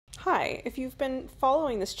Hi, if you've been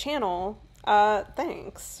following this channel,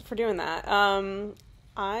 thanks for doing that.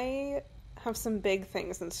 I have some big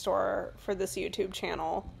things in store for this YouTube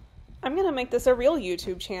channel. I'm gonna make this a real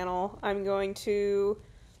YouTube channel. I'm going to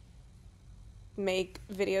make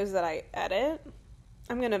videos that I edit.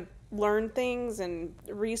 I'm gonna learn things and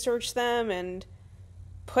research them and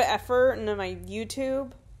put effort into my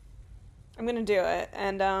YouTube. I'm gonna do it,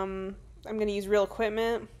 and I'm gonna use real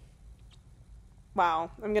equipment.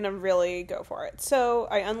 Wow, I'm gonna really go for it. So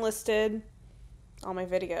I unlisted all my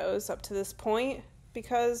videos up to this point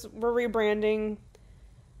because we're rebranding.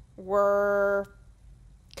 We're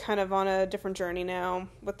kind of on a different journey now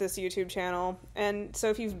with this YouTube channel. And so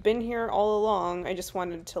if you've been here all along, I just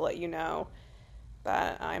wanted to let you know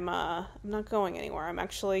that I'm not going anywhere. I'm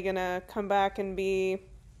actually gonna come back and be,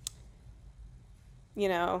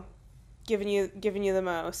 giving you the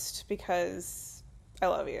most because I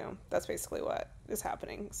love you. That's basically what is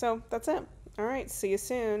happening. So that's it. All right, see you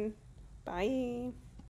soon. Bye.